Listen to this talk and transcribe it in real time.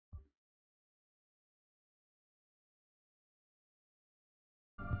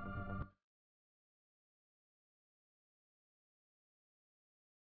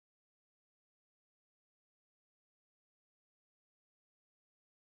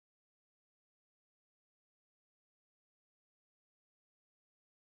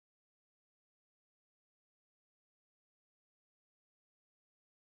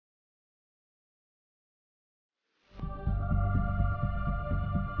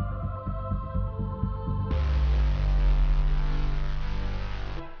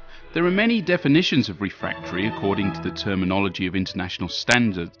There are many definitions of refractory according to the terminology of international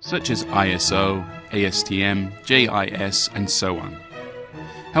standards such as ISO, ASTM, JIS and so on.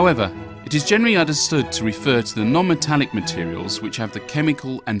 However, it is generally understood to refer to the non-metallic materials which have the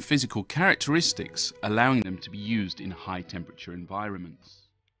chemical and physical characteristics allowing them to be used in high temperature environments.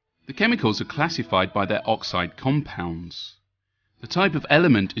 The chemicals are classified by their oxide compounds. The type of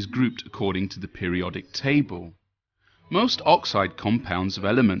element is grouped according to the periodic table. Most oxide compounds of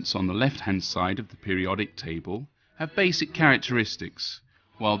elements on the left-hand side of the periodic table have basic characteristics,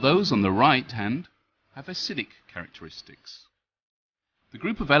 while those on the right hand have acidic characteristics. The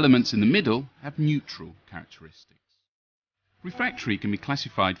group of elements in the middle have neutral characteristics. Refractory can be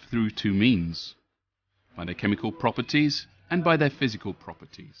classified through two means: by their chemical properties and by their physical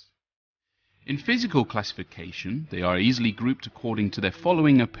properties. In physical classification, they are easily grouped according to their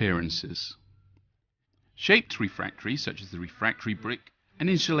following appearances: shaped refractory, such as the refractory brick and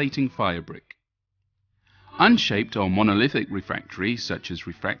insulating fire brick; unshaped or monolithic refractory, such as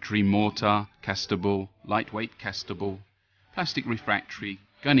refractory mortar, castable, lightweight castable; plastic refractory,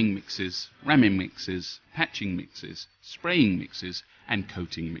 gunning mixes, ramming mixes, patching mixes, spraying mixes, and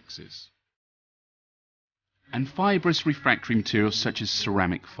coating mixes; and fibrous refractory materials such as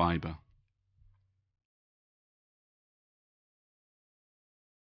ceramic fiber.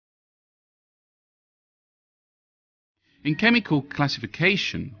 In chemical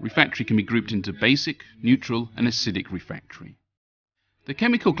classification, refractory can be grouped into basic, neutral, and acidic refractory. The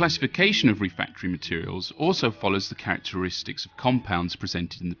chemical classification of refractory materials also follows the characteristics of compounds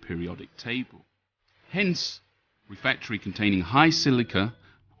presented in the periodic table. Hence, refractory containing high silica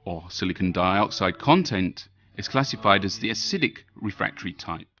or silicon dioxide content is classified as the acidic refractory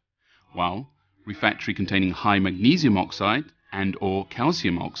type, while refractory containing high magnesium oxide and or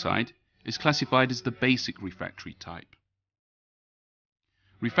calcium oxide is classified as the basic refractory type.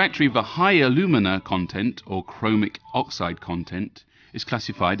 Refractory of a high alumina content or chromic oxide content is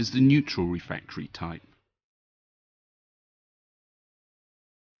classified as the neutral refractory type.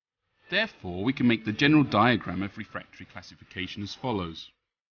 Therefore, we can make the general diagram of refractory classification as follows.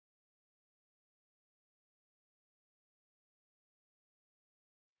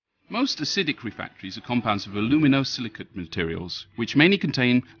 Most acidic refractories are compounds of aluminosilicate materials, which mainly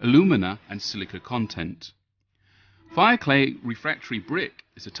contain alumina and silica content. Fire clay refractory brick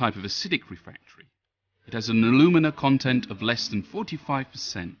is a type of acidic refractory. It has an alumina content of less than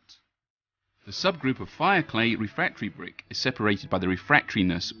 45%. The subgroup of fire clay refractory brick is separated by the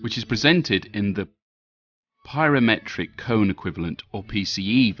refractoriness, which is presented in the pyrometric cone equivalent or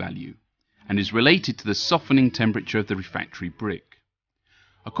PCE value, and is related to the softening temperature of the refractory brick.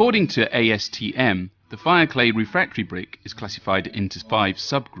 According to ASTM, the fire clay refractory brick is classified into 5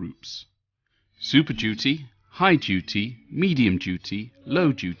 subgroups: super duty, high duty, medium duty,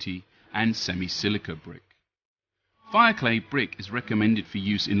 low duty, and semi-silica brick. Fire clay brick is recommended for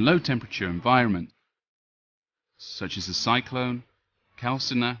use in low temperature environments such as the cyclone,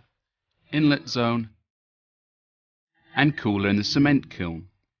 calciner, inlet zone, and cooler in the cement kiln,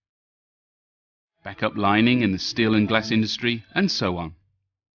 backup lining in the steel and glass industry, and so on.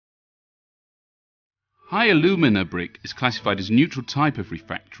 High alumina brick is classified as neutral type of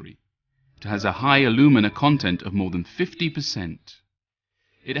refractory. It has a high alumina content of more than 50%.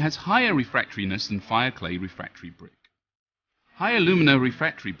 It has higher refractoriness than fire clay refractory brick. High alumina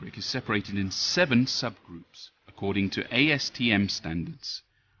refractory brick is separated in 7 subgroups according to ASTM standards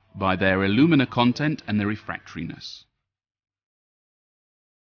by their alumina content and their refractoriness.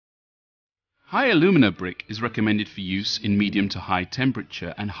 High alumina brick is recommended for use in medium to high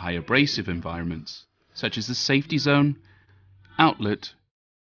temperature and high abrasive environments, such as the safety zone, outlet,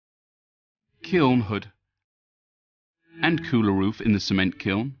 kiln hood, and cooler roof in the cement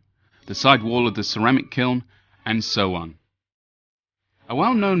kiln, the side wall of the ceramic kiln, and so on. A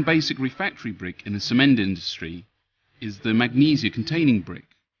well-known basic refractory brick in the cement industry is the magnesia-containing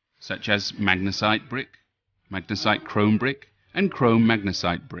brick, such as magnesite brick, magnesite chrome brick, and chrome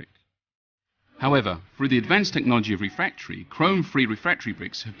magnesite brick. However, through the advanced technology of refractory, chrome-free refractory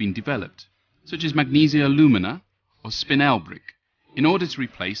bricks have been developed, such as magnesia alumina or spinel brick, in order to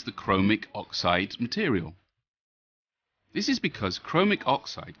replace the chromic oxide material. This is because chromic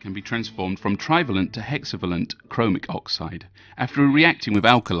oxide can be transformed from trivalent to hexavalent chromic oxide after reacting with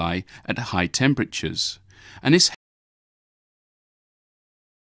alkali at high temperatures, and this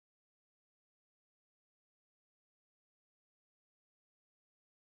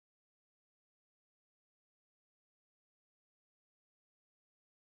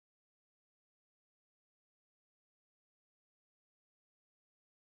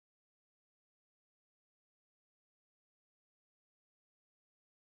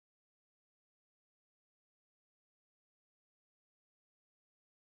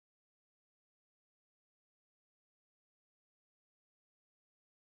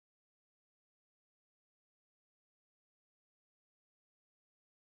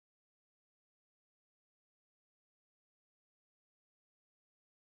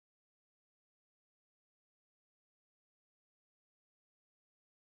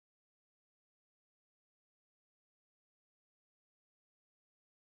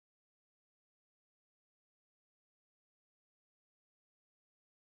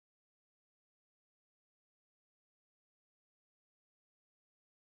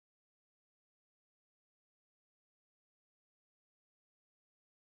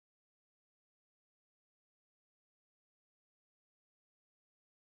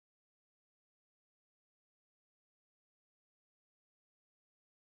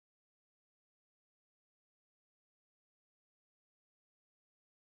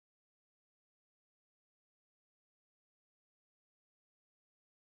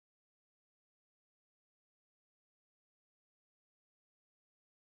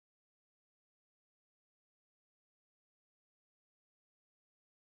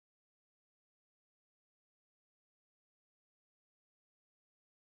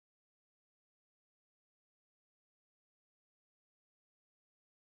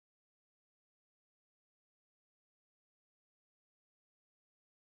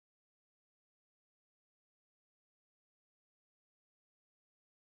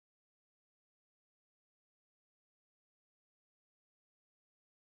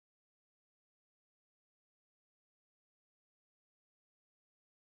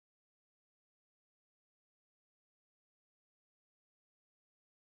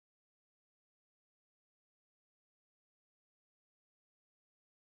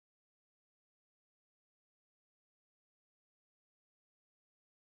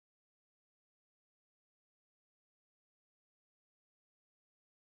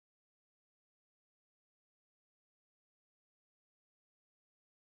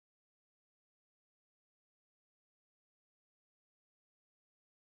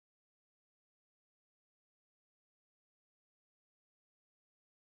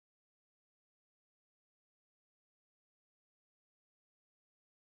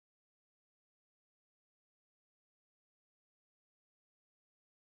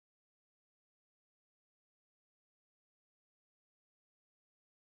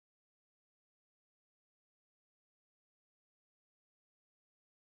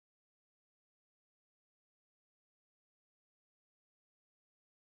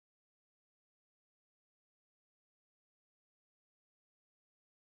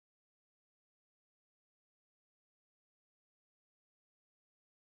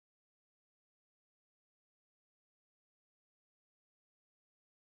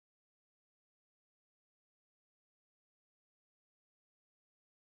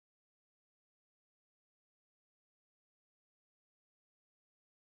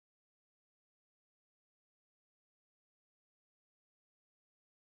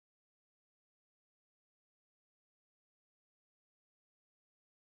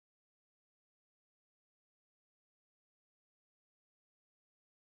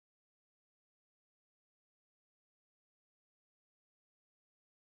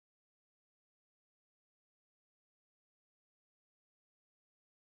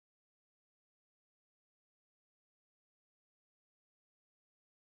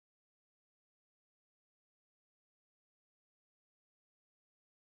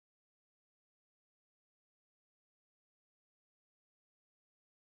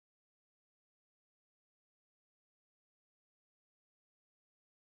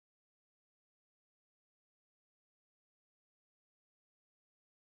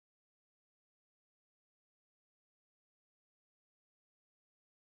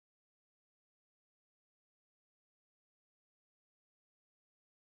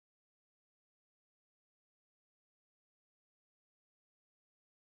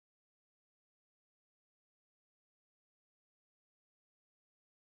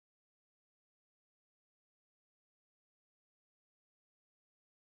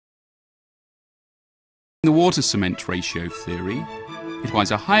The water-cement ratio theory, it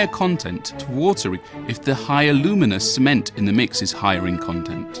requires a higher content to water if the higher luminous cement in the mix is higher in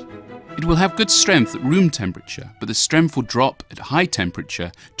content. It will have good strength at room temperature, but the strength will drop at high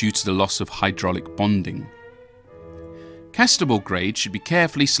temperature due to the loss of hydraulic bonding. Castable grade should be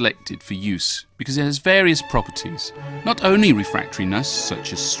carefully selected for use because it has various properties, not only refractoriness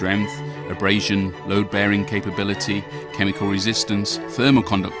such as strength, abrasion, load-bearing capability, chemical resistance, thermal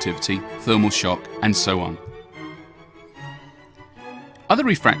conductivity, thermal shock, and so on. Other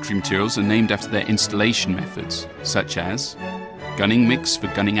refractory materials are named after their installation methods, such as gunning mix for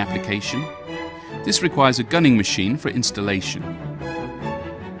gunning application. This requires a gunning machine for installation.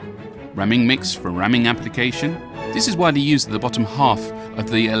 Ramming mix for ramming application. This is widely used at the bottom half of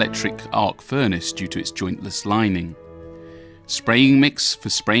the electric arc furnace due to its jointless lining. Spraying mix for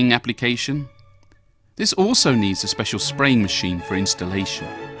spraying application. This also needs a special spraying machine for installation.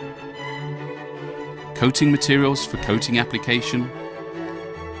 Coating materials for coating application.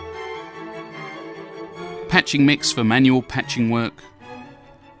 Patching mix for manual patching work.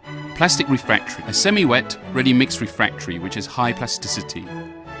 Plastic refractory, a semi-wet, ready-mix refractory which has high plasticity.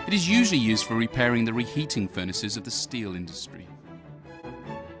 It is usually used for repairing the reheating furnaces of the steel industry.